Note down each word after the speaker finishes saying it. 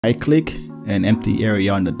right click an empty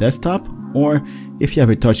area on the desktop, or if you have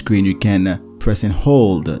a touchscreen, you can press and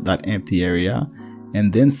hold that empty area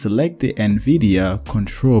and then select the NVIDIA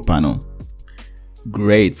Control Panel.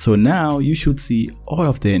 Great, so now you should see all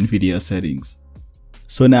of the NVIDIA settings.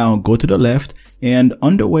 So now go to the left and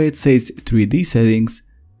under where it says 3D settings,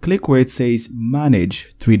 click where it says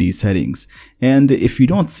manage 3D settings. And if you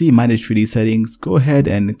don't see manage 3D settings, go ahead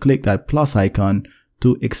and click that plus icon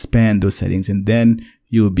to expand those settings, and then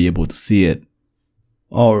you'll be able to see it.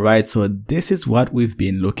 Alright, so this is what we've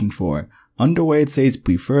been looking for. Under where it says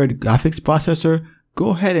preferred graphics processor, go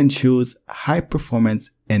ahead and choose high performance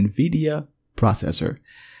NVIDIA processor.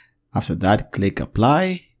 After that, click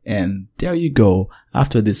apply, and there you go.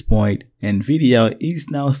 After this point, NVIDIA is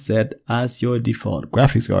now set as your default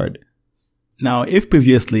graphics card. Now, if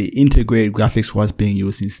previously integrated graphics was being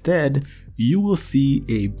used instead, you will see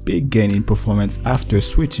a big gain in performance after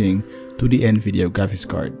switching to the NVIDIA graphics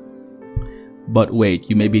card. But wait,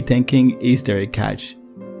 you may be thinking, is there a catch?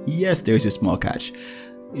 Yes, there is a small catch.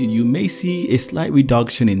 You may see a slight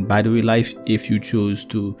reduction in battery life if you choose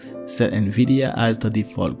to set NVIDIA as the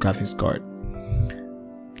default graphics card.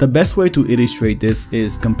 The best way to illustrate this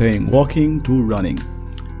is comparing walking to running.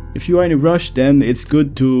 If you are in a rush, then it's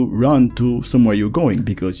good to run to somewhere you're going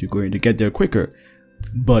because you're going to get there quicker.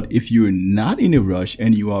 But if you're not in a rush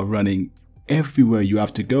and you are running everywhere you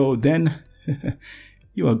have to go, then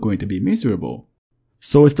you are going to be miserable.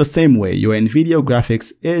 So it's the same way. Your NVIDIA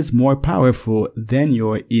graphics is more powerful than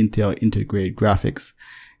your Intel integrated graphics.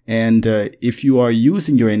 And if you are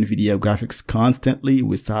using your NVIDIA graphics constantly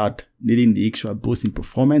without needing the extra boost in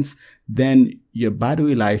performance, then your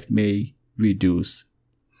battery life may reduce.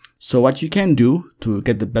 So what you can do to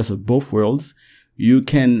get the best of both worlds, you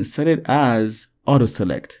can set it as auto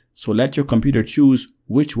select. So let your computer choose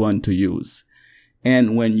which one to use.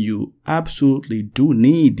 And when you absolutely do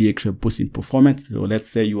need the extra boost in performance, so let's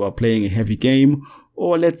say you are playing a heavy game,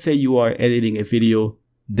 or let's say you are editing a video,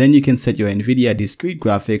 then you can set your NVIDIA discrete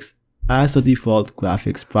graphics as the default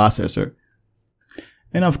graphics processor.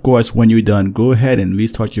 And of course, when you're done, go ahead and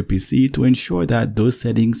restart your PC to ensure that those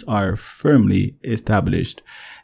settings are firmly established.